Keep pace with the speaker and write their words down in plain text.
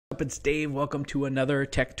up? It's Dave. Welcome to another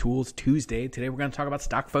Tech Tools Tuesday. Today we're going to talk about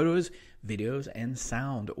stock photos, videos, and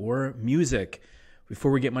sound or music.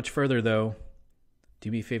 Before we get much further though,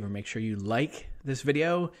 do me a favor, make sure you like this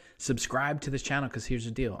video, subscribe to this channel, because here's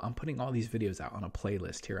the deal. I'm putting all these videos out on a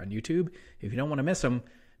playlist here on YouTube. If you don't want to miss them,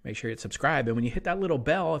 make sure you hit subscribe. And when you hit that little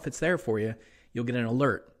bell, if it's there for you, you'll get an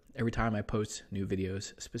alert every time I post new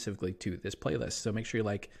videos specifically to this playlist. So make sure you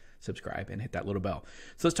like, subscribe, and hit that little bell.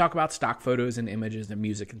 So let's talk about stock photos and images and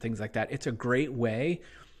music and things like that. It's a great way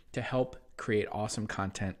to help create awesome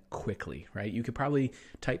content quickly, right? You could probably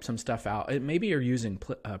type some stuff out. Maybe you're using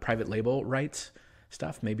private label rights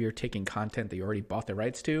stuff. Maybe you're taking content that you already bought the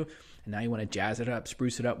rights to, and now you want to jazz it up,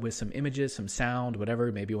 spruce it up with some images, some sound,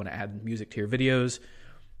 whatever. Maybe you want to add music to your videos.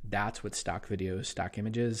 That's what stock videos, stock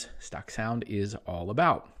images, stock sound is all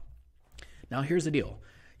about. Now, here's the deal.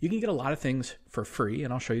 You can get a lot of things for free,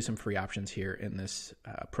 and I'll show you some free options here in this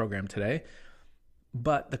program today.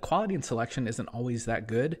 But the quality and selection isn't always that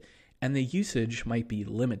good, and the usage might be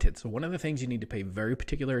limited. So one of the things you need to pay very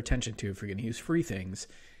particular attention to if you're going to use free things,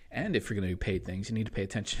 and if you're going to do paid things, you need to pay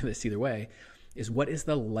attention to this either way, is what is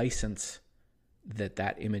the license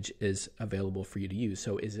that image is available for you to use.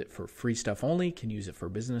 So is it for free stuff only? Can you use it for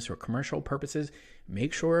business or commercial purposes?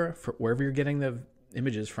 Make sure for wherever you're getting the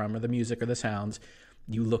images from or the music or the sounds,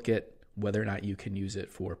 you look at whether or not you can use it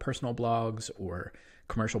for personal blogs or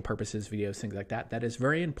commercial purposes, videos, things like that. That is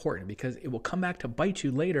very important because it will come back to bite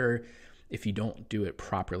you later if you don't do it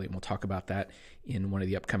properly. And we'll talk about that in one of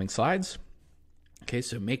the upcoming slides. Okay,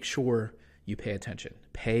 so make sure you pay attention.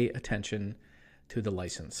 Pay attention to the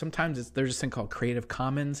license. Sometimes there's this thing called Creative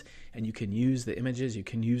Commons, and you can use the images, you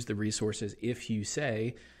can use the resources if you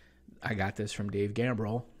say, I got this from Dave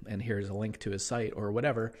Gambrill, and here's a link to his site or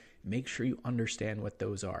whatever. Make sure you understand what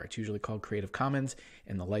those are. It's usually called Creative Commons,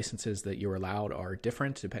 and the licenses that you're allowed are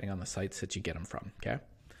different depending on the sites that you get them from, okay?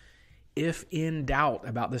 If in doubt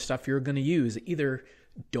about the stuff you're going to use, either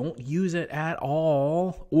don't use it at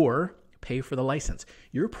all or pay for the license.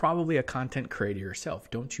 You're probably a content creator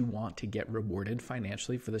yourself. Don't you want to get rewarded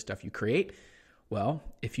financially for the stuff you create? Well,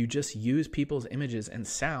 if you just use people's images and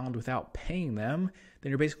sound without paying them,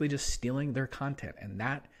 then you're basically just stealing their content. And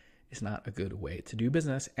that is not a good way to do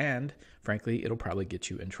business. And frankly, it'll probably get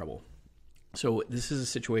you in trouble. So this is a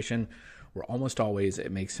situation where almost always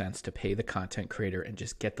it makes sense to pay the content creator and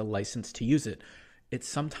just get the license to use it.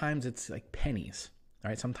 Sometimes it's like pennies,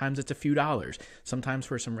 right? Sometimes it's a few dollars. Sometimes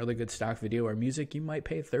for some really good stock video or music, you might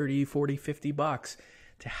pay 30, 40, 50 bucks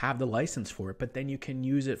to have the license for it, but then you can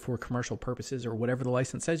use it for commercial purposes or whatever the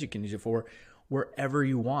license says you can use it for wherever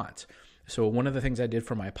you want. So one of the things I did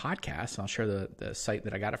for my podcast, I'll share the site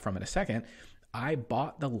that I got it from in a second, I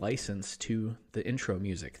bought the license to the intro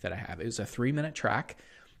music that I have. It was a 3-minute track.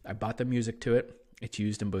 I bought the music to it. It's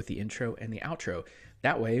used in both the intro and the outro.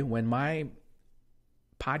 That way, when my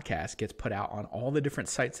podcast gets put out on all the different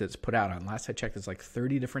sites that it's put out on. Last I checked, it's like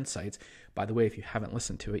 30 different sites. By the way, if you haven't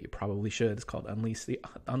listened to it, you probably should. It's called Unleash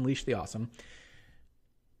the Awesome.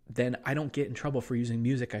 Then I don't get in trouble for using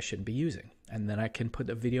music I shouldn't be using. And then I can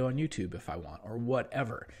put a video on YouTube if I want or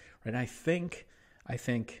whatever. And I think I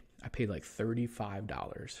paid like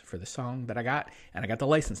 $35 for the song that I got, and I got the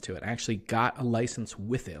license to it. I actually got a license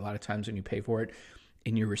with it. A lot of times when you pay for it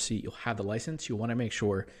in your receipt, you'll have the license. You want to make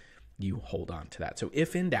sure you hold on to that. So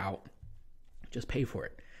if in doubt, just pay for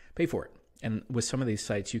it. Pay for it. And with some of these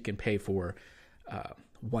sites, you can pay for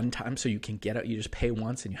one time, so you can get it. You just pay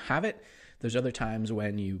once and you have it. There's other times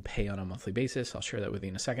when you pay on a monthly basis. I'll share that with you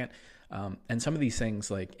in a second. And some of these things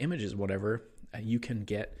like images, whatever, you can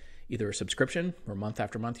get either a subscription or month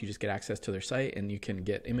after month, you just get access to their site and you can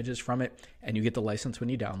get images from it and you get the license when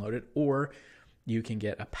you download it, or you can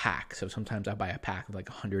get a pack. So sometimes I buy a pack of like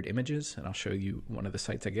 100 images, and I'll show you one of the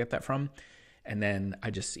sites I get that from. And then I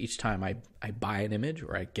just, each time I buy an image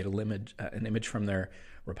or I get an image from their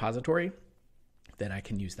repository, then I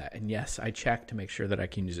can use that. And yes, I check to make sure that I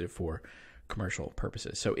can use it for commercial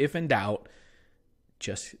purposes. So if in doubt,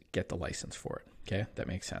 just get the license for it. Okay, that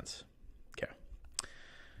makes sense. Okay.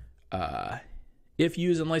 If you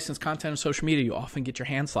use unlicensed content on social media, you often get your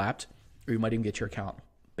hand slapped, or you might even get your account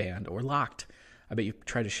banned or locked. I bet you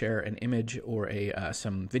try to share an image or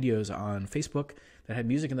some videos on Facebook that had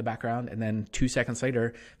music in the background, and then 2 seconds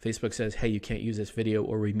later, Facebook says, hey, you can't use this video,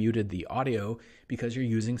 or we muted the audio because you're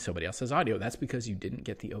using somebody else's audio. That's because you didn't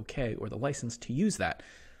get the okay or the license to use that.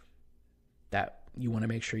 You want to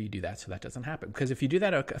make sure you do that so that doesn't happen. Because if you do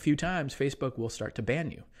that a few times, Facebook will start to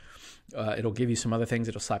ban you. It'll give you some other things.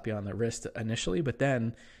 It'll slap you on the wrist initially, but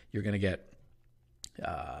then you're going to get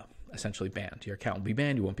essentially banned. Your account will be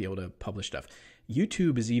banned. You won't be able to publish stuff.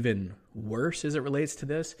 YouTube is even worse as it relates to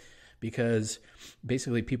this, because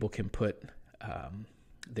basically people can put,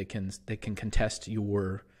 they can contest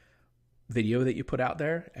your video that you put out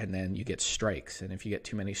there, and then you get strikes. And if you get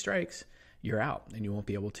too many strikes, you're out and you won't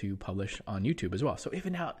be able to publish on YouTube as well. So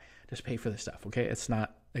even out, just pay for the stuff. Okay. It's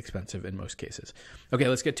not expensive in most cases. Okay.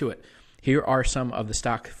 Let's get to it. Here are some of the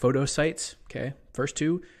stock photo sites. Okay. First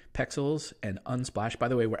two, Pexels and Unsplash. By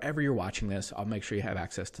the way, wherever you're watching this, I'll make sure you have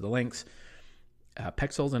access to the links.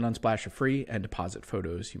 Pexels and Unsplash are free, and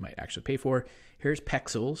Depositphotos you might actually pay for. Here's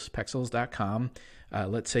Pexels, pexels.com.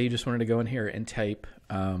 Let's say you just wanted to go in here and type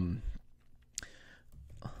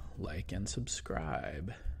like and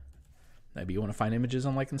subscribe. Maybe you want to find images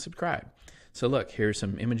on like and subscribe. So look, here's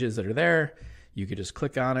some images that are there. You could just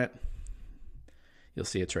click on it. You'll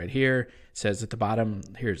see it's right here. It says at the bottom,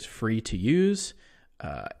 here's free to use.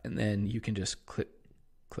 And then you can just click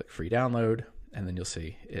free download, and then you'll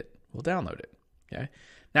see it will download it. Okay.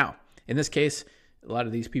 Now, in this case, a lot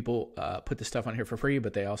of these people put this stuff on here for free,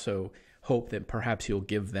 but they also hope that perhaps you'll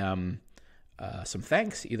give them some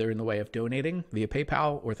thanks, either in the way of donating via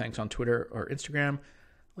PayPal or thanks on Twitter or Instagram.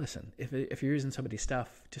 Listen, if you're using somebody's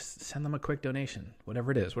stuff, just send them a quick donation,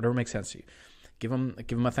 whatever it is, whatever makes sense to you. Give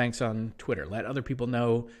them a thanks on Twitter. Let other people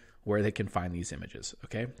know where they can find these images.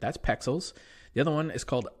 Okay, that's Pexels. The other one is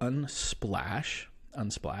called Unsplash.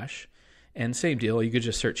 And same deal. You could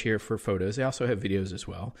just search here for photos. They also have videos as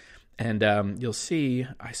well. And you'll see,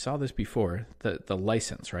 I saw this before, the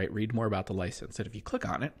license, right? Read more about the license. And if you click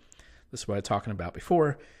on it, this is what I was talking about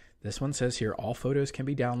before. This one says here, all photos can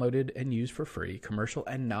be downloaded and used for free, commercial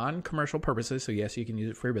and non-commercial purposes. So yes, you can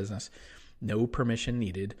use it for your business. No permission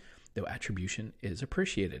needed, though attribution is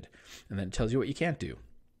appreciated. And then it tells you what you can't do.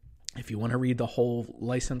 If you want to read the whole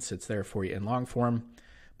license, it's there for you in long form,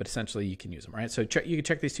 but essentially you can use them, right? So you can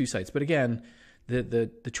check these two sites. But again,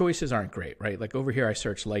 the choices aren't great, right? Like over here, I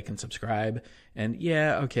searched like and subscribe, and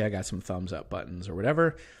yeah, okay, I got some thumbs up buttons or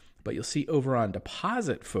whatever. But you'll see over on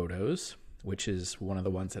Depositphotos, which is one of the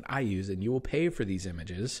ones that I use, and you will pay for these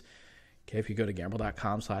images. Okay, if you go to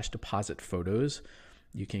gambrill.com/depositphotos,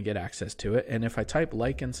 you can get access to it. And if I type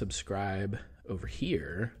like and subscribe over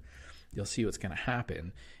here, you'll see what's going to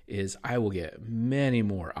happen is I will get many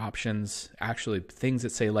more options, actually things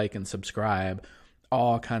that say like and subscribe,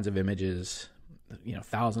 all kinds of images, you know,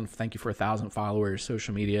 thank you for 1,000 followers,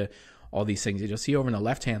 social media, all these things. You'll see over on the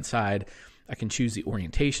left-hand side, I can choose the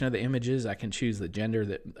orientation of the images. I can choose the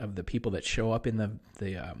gender of the people that show up in the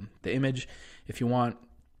image. If you want,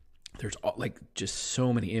 there's just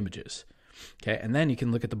so many images. Okay, and then you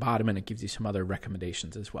can look at the bottom and it gives you some other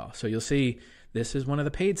recommendations as well. So you'll see this is one of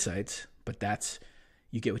the paid sites, but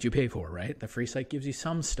you get what you pay for, right? The free site gives you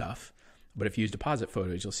some stuff, but if you use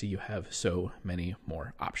Depositphotos, you'll see you have so many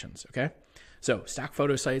more options, okay? So stock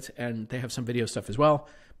photo sites, and they have some video stuff as well.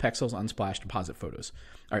 Pexels, Unsplash, Depositphotos.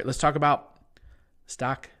 All right, let's talk about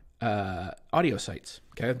stock audio sites,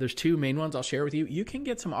 okay? There's two main ones I'll share with you. You can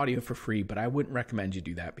get some audio for free, but I wouldn't recommend you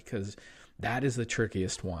do that because that is the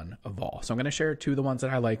trickiest one of all. So I'm going to share two of the ones that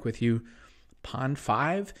I like with you,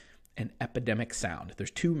 Pond5 and Epidemic Sound. There's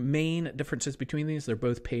two main differences between these. They're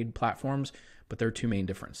both paid platforms, but there are two main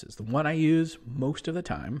differences. The one I use most of the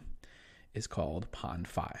time is called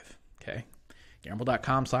Pond5, okay?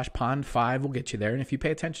 Gambrill.com/Pond5 will get you there. And if you pay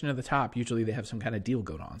attention to the top, usually they have some kind of deal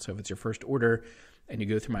going on. So if it's your first order and you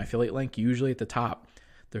go through my affiliate link, usually at the top,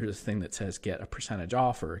 there's this thing that says get a percentage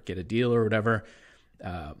off or get a deal or whatever.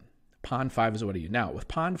 Pond5 is what I use. Now, with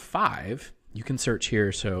Pond5, you can search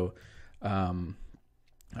here. So I'm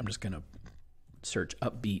just going to search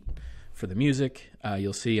upbeat for the music.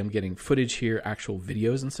 You'll see I'm getting footage here, actual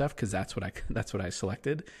videos and stuff, because that's what I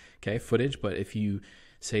selected. Okay, footage. But if you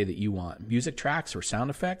say that you want music tracks or sound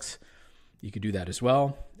effects, you could do that as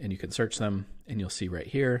well. And you can search them, and you'll see right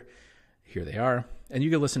here. Here they are. And you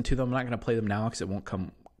can listen to them. I'm not going to play them now because it won't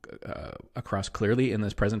come across clearly in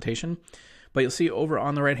this presentation. But you'll see over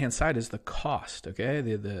on the right-hand side is the cost, okay?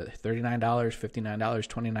 The $39, $59,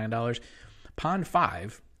 $29.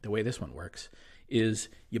 Pond5, the way this one works, is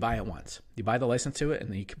you buy it once. You buy the license to it,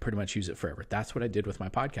 and then you can pretty much use it forever. That's what I did with my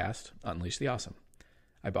podcast, Unleash the Awesome.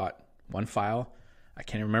 I bought one file. I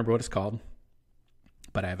can't even remember what it's called,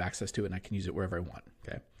 but I have access to it, and I can use it wherever I want,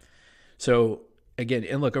 okay? So, again,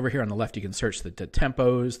 and look over here on the left, you can search the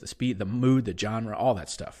tempos, the speed, the mood, the genre, all that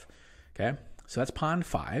stuff, okay? So that's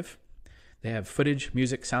Pond5. They have footage,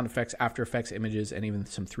 music, sound effects, After Effects, images, and even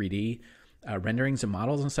some 3D renderings and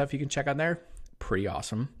models and stuff you can check on there. Pretty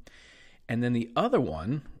awesome. And then the other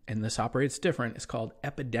one, and this operates different, is called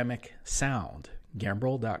Epidemic Sound.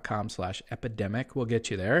 Gambrill.com/epidemic will get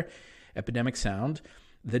you there. Epidemic Sound.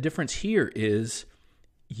 The difference here is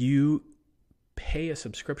you pay a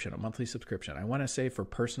subscription, a monthly subscription. I want to say for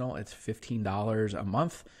personal, it's $15 a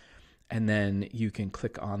month. And then you can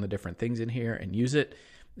click on the different things in here and use it.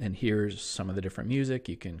 And here's some of the different music.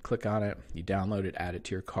 You can click on it, you download it, add it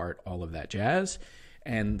to your cart, all of that jazz.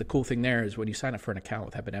 And the cool thing there is when you sign up for an account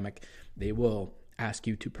with Epidemic, they will ask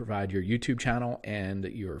you to provide your YouTube channel and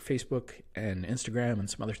your Facebook and Instagram and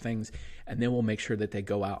some other things. And they will make sure that they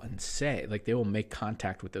go out and say, like, they will make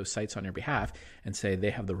contact with those sites on your behalf and say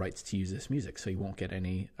they have the rights to use this music. So you won't get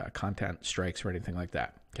any content strikes or anything like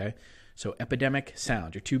that. Okay. So Epidemic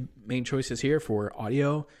Sound, your two main choices here for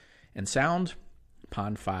audio and sound,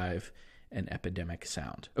 Pond 5 and Epidemic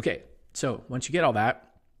Sound. Okay. So once you get all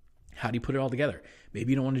that, how do you put it all together?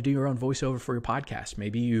 Maybe you don't want to do your own voiceover for your podcast.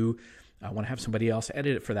 Maybe you want to have somebody else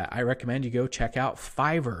edit it for that. I recommend you go check out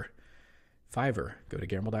Fiverr. Fiverr. Go to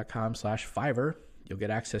gambrill.com/Fiverr. You'll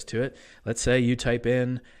get access to it. Let's say you type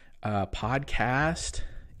in podcast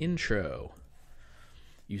intro.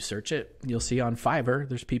 You search it. You'll see on Fiverr,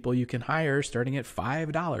 there's people you can hire starting at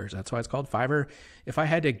 $5. That's why it's called Fiverr. If I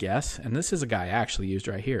had to guess, and this is a guy I actually used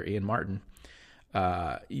right here, Ian Martin,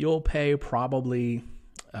 you'll pay probably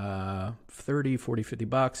 30, 40, 50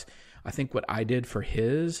 bucks. I think what I did for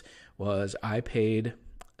his was I paid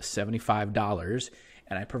 $75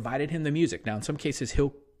 and I provided him the music. Now, in some cases,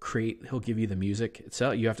 he'll give you the music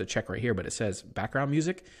itself. You have to check right here, but it says background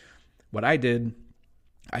music. What I did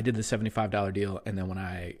the $75 deal. And then when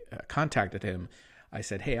I contacted him, I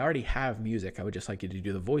said, hey, I already have music. I would just like you to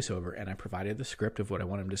do the voiceover. And I provided the script of what I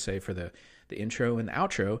want him to say for the intro and the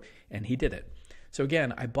outro. And he did it. So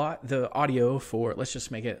again, I bought the audio for, let's just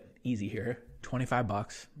make it easy here, 25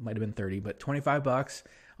 bucks, might have been 30, but 25 bucks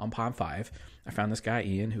on Pond 5. I found this guy,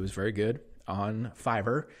 Ian, who was very good on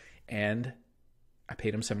Fiverr, and I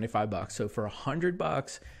paid him 75 bucks. So for 100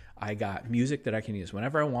 bucks, I got music that I can use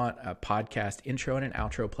whenever I want, a podcast intro and an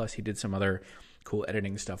outro, plus he did some other cool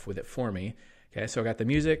editing stuff with it for me. Okay, so I got the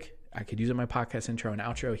music. I could use it in my podcast intro and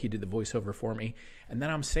outro. He did the voiceover for me, and then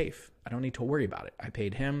I'm safe. I don't need to worry about it. I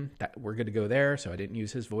paid him. We're good to go there, so I didn't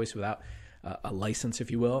use his voice without a license, if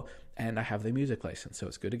you will, and I have the music license, so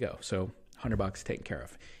it's good to go. So 100 bucks taken care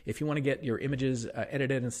of. If you want to get your images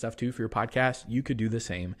edited and stuff too for your podcast, you could do the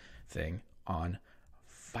same thing on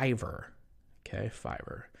Fiverr. Okay,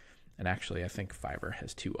 Fiverr. And actually, I think Fiverr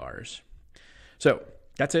has 2 R's. So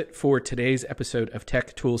that's it for today's episode of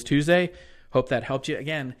Tech Tools Tuesday. Hope that helped you.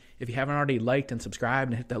 Again, if you haven't already liked and subscribed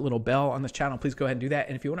and hit that little bell on this channel, please go ahead and do that.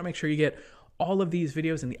 And if you want to make sure you get all of these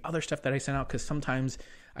videos and the other stuff that I send out, because sometimes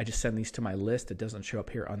I just send these to my list. It doesn't show up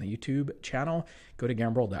here on the YouTube channel. Go to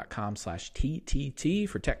gambrill.com/TTT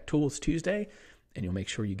for Tech Tools Tuesday, and you'll make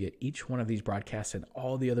sure you get each one of these broadcasts and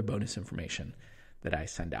all the other bonus information that I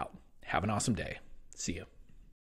send out. Have an awesome day. See you.